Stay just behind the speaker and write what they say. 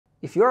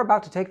If you're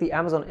about to take the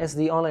Amazon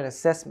SDE online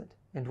assessment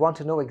and want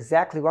to know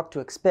exactly what to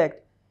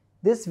expect,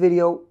 this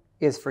video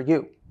is for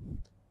you.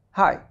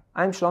 Hi,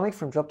 I'm Shlomik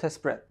from Job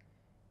Test Prep.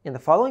 In the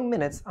following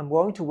minutes, I'm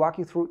going to walk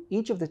you through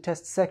each of the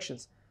test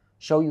sections,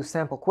 show you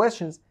sample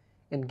questions,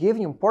 and give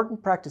you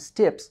important practice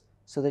tips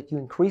so that you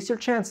increase your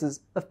chances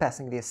of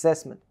passing the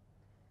assessment.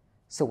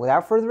 So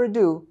without further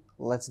ado,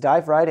 let's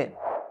dive right in.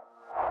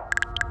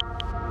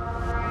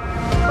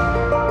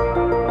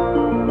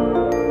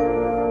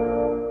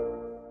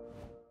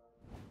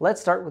 Let's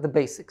start with the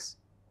basics.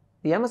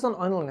 The Amazon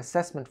Online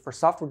Assessment for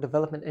Software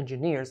Development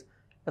Engineers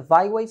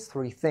evaluates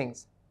three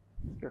things: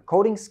 your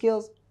coding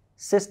skills,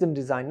 system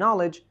design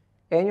knowledge,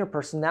 and your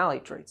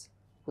personality traits,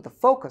 with a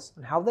focus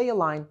on how they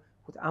align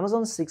with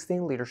Amazon's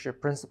 16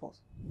 leadership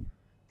principles.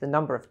 The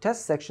number of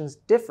test sections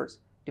differs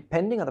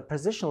depending on the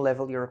position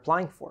level you're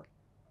applying for.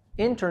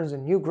 Interns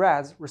and new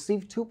grads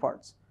receive two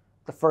parts.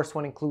 The first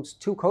one includes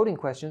 2 coding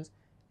questions,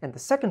 and the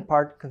second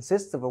part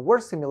consists of a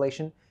work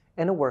simulation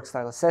and a work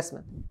style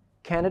assessment.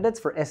 Candidates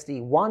for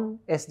SDE 1,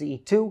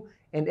 SDE 2,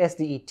 and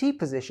SDE-T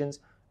positions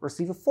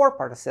receive a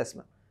 4-part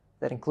assessment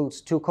that includes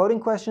 2 coding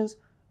questions,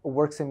 a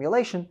work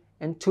simulation,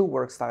 and 2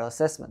 work style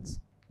assessments.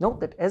 Note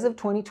that as of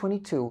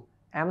 2022,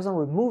 Amazon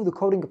removed the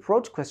coding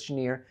approach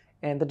questionnaire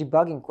and the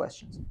debugging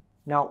questions.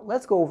 Now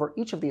let's go over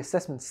each of the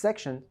assessment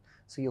sections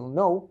so you'll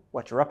know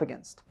what you're up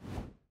against.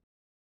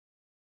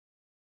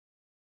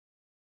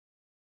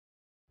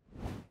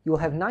 You will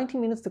have 90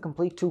 minutes to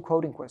complete 2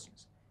 coding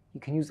questions. You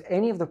can use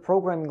any of the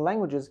programming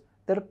languages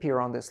that appear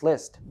on this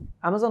list.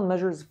 Amazon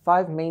measures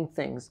 5 main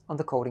things on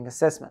the coding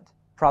assessment.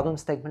 Problem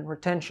statement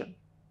retention.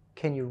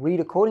 Can you read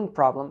a coding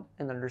problem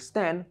and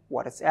understand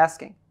what it's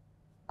asking?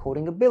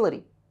 Coding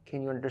ability.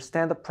 Can you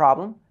understand the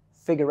problem,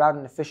 figure out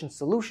an efficient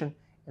solution,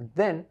 and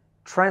then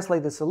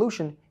translate the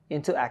solution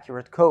into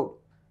accurate code?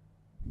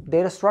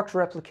 Data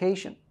structure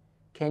application.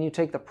 Can you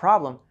take the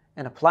problem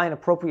and apply an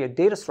appropriate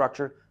data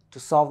structure to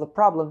solve the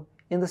problem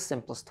in the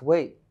simplest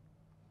way?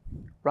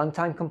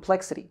 Runtime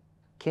complexity.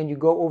 Can you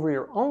go over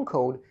your own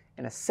code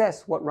and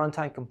assess what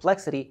runtime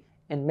complexity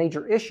and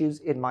major issues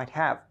it might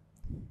have?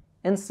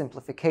 And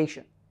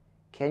simplification.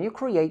 Can you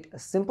create a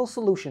simple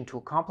solution to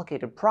a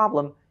complicated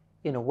problem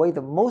in a way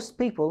that most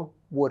people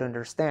would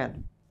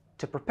understand?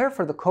 To prepare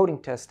for the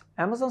coding test,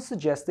 Amazon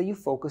suggests that you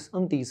focus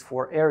on these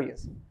 4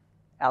 areas: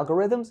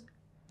 algorithms,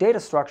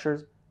 data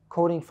structures,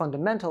 coding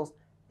fundamentals,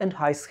 and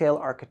high-scale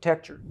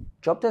architecture.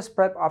 Job Test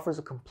Prep offers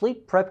a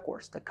complete prep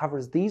course that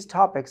covers these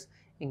topics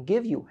and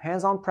gives you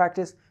hands-on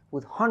practice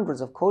with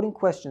hundreds of coding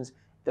questions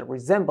that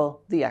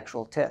resemble the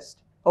actual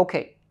test.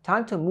 Okay,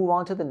 time to move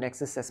on to the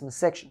next assessment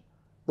section,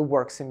 the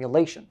work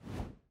simulation.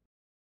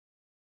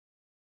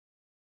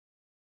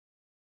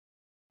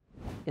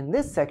 In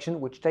this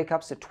section, which takes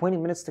up to 20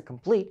 minutes to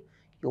complete,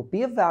 you'll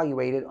be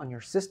evaluated on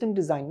your system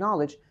design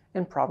knowledge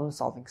and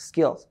problem-solving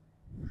skills.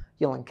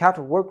 You'll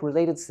encounter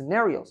work-related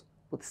scenarios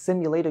with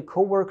simulated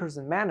coworkers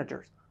and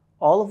managers,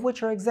 all of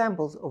which are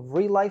examples of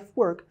real-life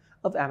work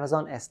of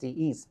Amazon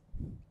SDEs.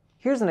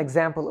 Here's an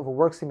example of a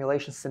work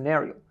simulation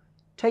scenario,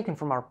 taken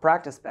from our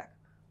practice pack,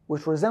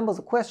 which resembles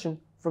a question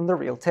from the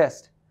real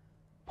test.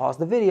 Pause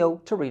the video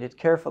to read it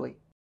carefully.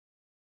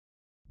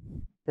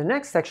 The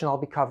next section I'll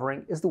be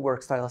covering is the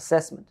work style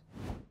assessment.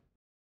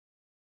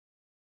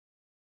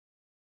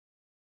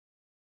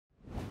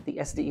 The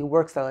SDE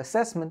work style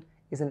assessment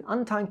is an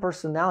untimed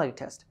personality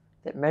test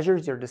that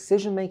measures your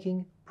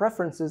decision-making,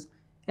 preferences,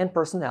 and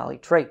personality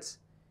traits.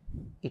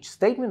 Each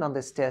statement on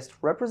this test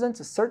represents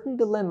a certain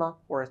dilemma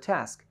or a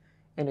task,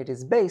 and it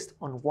is based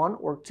on 1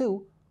 or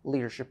 2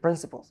 leadership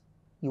principles.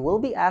 You will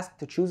be asked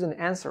to choose an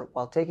answer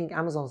while taking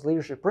Amazon's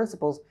leadership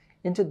principles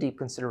into deep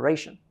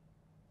consideration.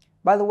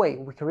 By the way,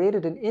 we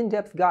created an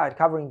in-depth guide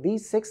covering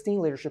these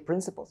 16 leadership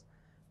principles.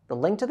 The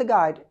link to the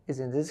guide is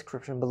in the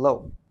description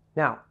below.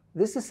 Now,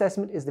 this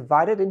assessment is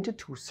divided into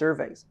 2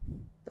 surveys.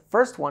 The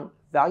first one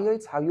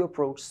evaluates how you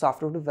approach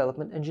software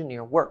development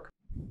engineer work.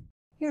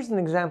 Here's an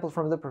example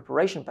from the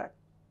preparation pack,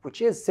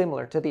 which is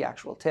similar to the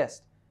actual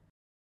test.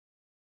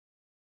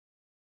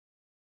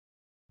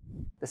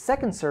 The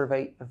second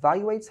survey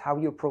evaluates how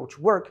you approach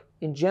work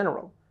in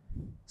general.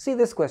 See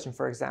this question,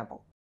 for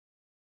example.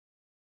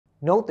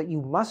 Note that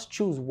you must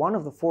choose one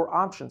of the 4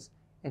 options,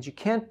 and you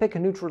can't pick a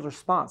neutral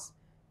response,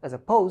 as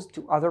opposed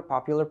to other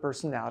popular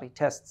personality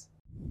tests.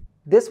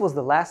 This was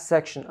the last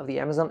section of the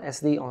Amazon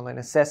SDE online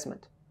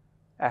assessment.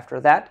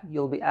 After that,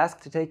 you'll be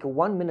asked to take a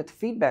 1-minute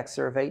feedback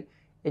survey,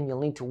 and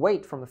you'll need to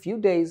wait from a few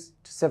days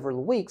to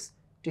several weeks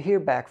to hear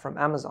back from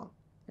Amazon.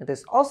 And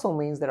this also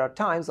means that our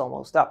time's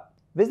almost up.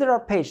 Visit our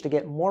page to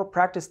get more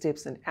practice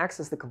tips and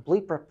access the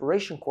complete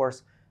preparation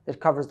course that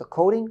covers the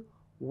coding,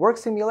 work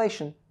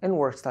simulation, and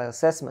work style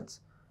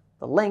assessments.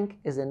 The link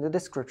is in the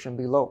description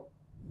below.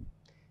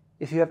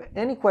 If you have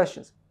any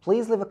questions,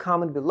 please leave a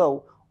comment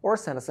below or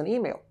send us an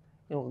email,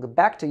 and we'll get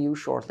back to you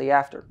shortly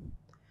after.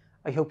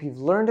 I hope you've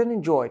learned and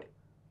enjoyed.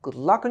 Good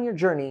luck on your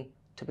journey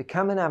to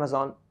become an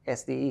Amazon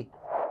SDE.